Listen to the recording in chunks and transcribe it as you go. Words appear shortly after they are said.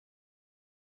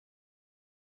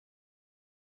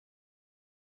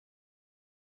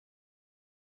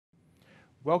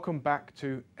Welcome back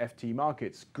to FT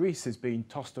Markets. Greece has been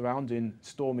tossed around in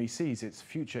stormy seas, its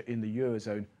future in the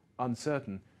eurozone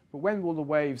uncertain. But when will the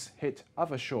waves hit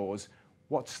other shores?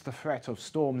 What's the threat of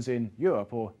storms in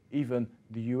Europe or even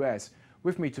the US?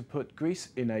 With me to put Greece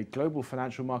in a global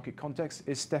financial market context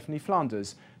is Stephanie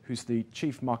Flanders, who's the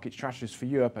Chief Market Strategist for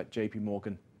Europe at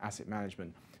JPMorgan Asset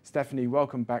Management. Stephanie,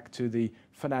 welcome back to the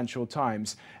Financial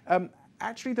Times.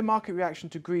 Actually, the market reaction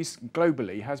to Greece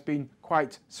globally has been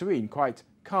quite serene, quite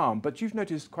calm, but you've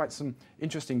noticed quite some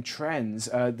interesting trends,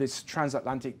 this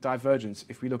transatlantic divergence,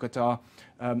 if we look at our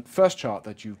first chart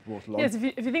that you've brought along. Yes, if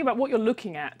you think about what you're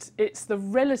looking at, it's the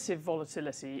relative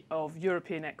volatility of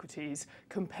European equities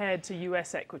compared to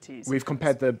US equities. We've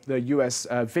compared the US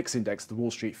VIX index, the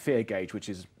Wall Street Fear Gauge, which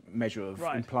is measure of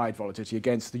implied volatility,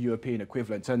 against the European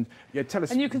equivalent. And tell us.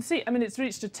 And you can see, I mean, it's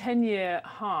reached a 10-year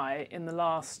high in the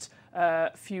last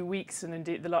few weeks and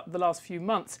indeed the last few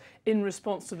months in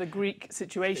response to the Greek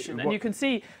situation. And you can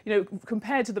see,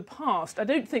 compared to the past, I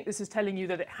don't think this is telling you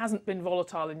that it hasn't been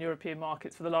volatile in European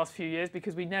markets for the last few years,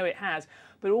 because we know it has.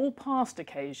 But all past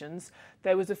occasions,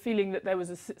 there was a feeling that there was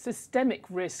a systemic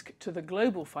risk to the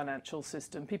global financial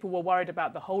system. People were worried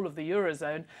about the whole of the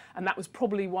eurozone, and that was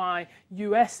probably why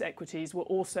US equities were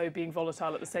also being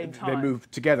volatile at the same time. They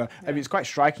moved together. Yeah. I mean, it's quite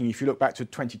striking if you look back to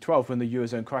 2012 when the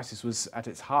eurozone crisis was at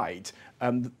its height.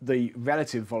 The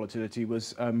relative volatility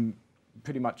was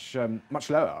pretty much much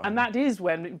lower. And that is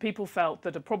when people felt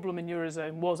that a problem in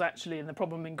eurozone was actually, and the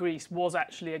problem in Greece was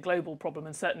actually, a global problem,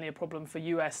 and certainly a problem for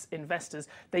US investors.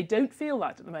 They don't feel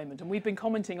that at the moment, and we've been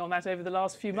commenting on that over the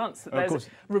last few months, that there's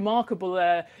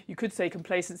remarkable, you could say,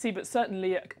 complacency, but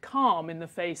certainly calm in the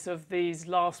face of these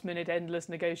last-minute endless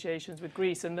negotiations with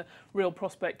Greece and the real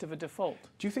prospect of a default.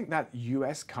 Do you think that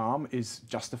US calm is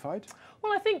justified?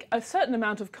 Well, I think a certain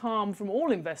amount of calm from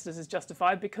all investors is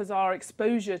justified, because our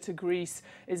exposure to Greece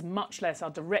is much less, our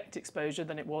direct exposure,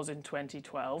 than it was in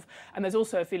 2012. And there's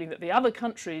also a feeling that the other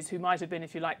countries who might have been,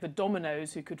 if you like, the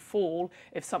dominoes who could fall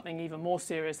if something even more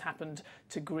serious happened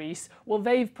to Greece, well,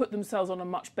 they've put themselves on a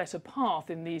much better path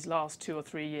in these last 2 or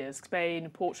 3 years. Spain,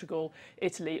 Portugal,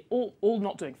 Italy, all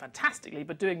not doing fantastically,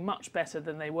 but doing much better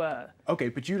than they were. OK,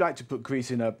 but you like to put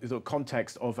Greece in a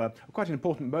context of quite an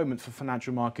important moment for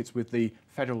financial markets, with the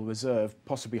Federal Reserve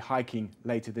possibly hiking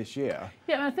later this year.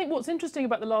 Yeah, and I think what's interesting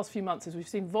about the last few months is we've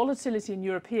seen volatility in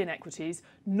European equities,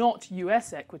 not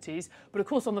US equities. But of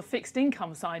course, on the fixed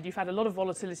income side, you've had a lot of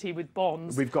volatility with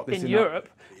bonds in Europe,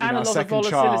 and a lot of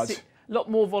volatility. A lot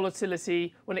more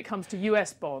volatility when it comes to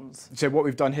US bonds. So what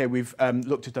we've done here, we've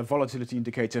looked at a volatility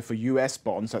indicator for US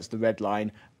bonds, that's the red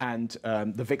line, and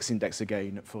the VIX index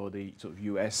again for the sort of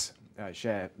US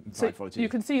share volatility. You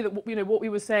can see that what we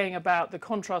were saying about the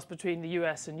contrast between the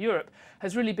US and Europe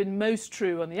has really been most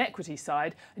true on the equity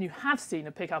side, and you have seen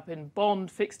a pickup in bond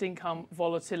fixed income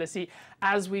volatility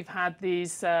as we've had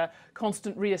these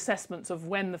constant reassessments of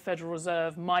when the Federal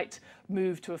Reserve might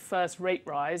move to a first rate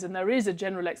rise, and there is a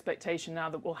general expectation now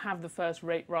that we'll have the first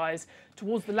rate rise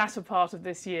towards the latter part of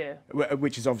this year.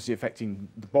 Which is obviously affecting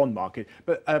the bond market.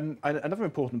 But another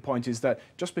important point is that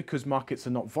just because markets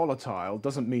are not volatile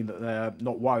doesn't mean that they're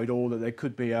not worried, or that there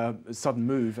could be a sudden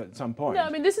move at some point. No, I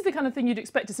mean, this is the kind of thing you'd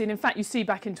expect to see. And in fact, you see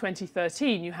back in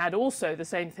 2013, you had also the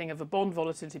same thing of a bond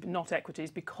volatility, but not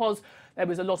equities, because there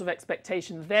was a lot of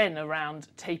expectation then around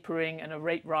tapering and a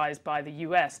rate rise by the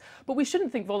US. But we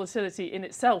shouldn't think volatility in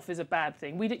itself is a bad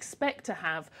thing. We'd expect to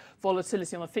have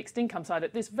volatility on the fixed income side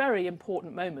at this very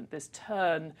important moment, this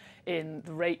turn in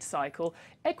the rate cycle.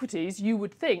 Equities, you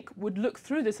would think, would look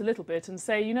through this a little bit and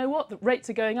say, you know what, the rates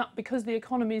are going up because the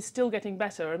economy is still getting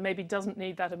better and maybe doesn't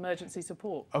need that emergency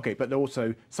support. OK, but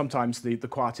also sometimes the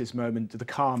quietest moment, the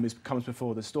calm comes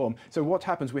before the storm. So what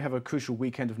happens? We have a crucial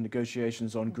weekend of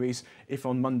negotiations on Greece. If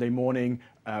on Monday morning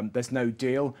there's no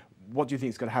deal, what do you think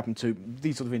is going to happen to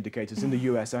these sort of indicators in the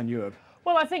US and Europe?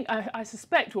 Well, I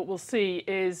suspect what we'll see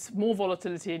is more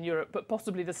volatility in Europe, but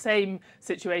possibly the same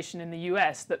situation in the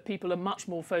US, that people are much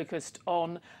more focused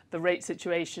on the rate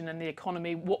situation and the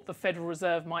economy, what the Federal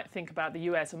Reserve might think about the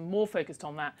US, and more focused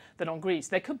on that than on Greece.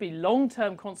 There could be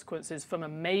long-term consequences from a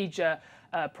major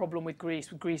problem with Greece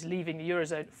leaving the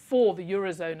eurozone, for the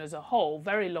eurozone as a whole,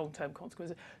 very long-term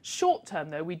consequences. Short-term,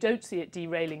 though, we don't see it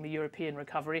derailing the European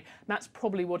recovery. That's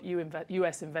probably what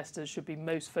US investors should be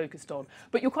most focused on.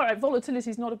 But you're quite right, volatility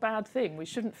is not a bad thing. We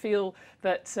shouldn't feel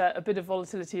that a bit of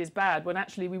volatility is bad, when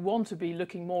actually we want to be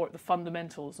looking more at the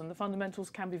fundamentals, and the fundamentals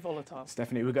can be volatile.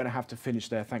 Stephanie, we're going to have to finish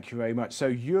there. Thank you very much. So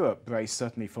Europe braced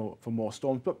certainly for more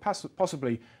storms, but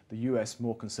possibly the US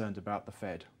more concerned about the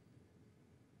Fed.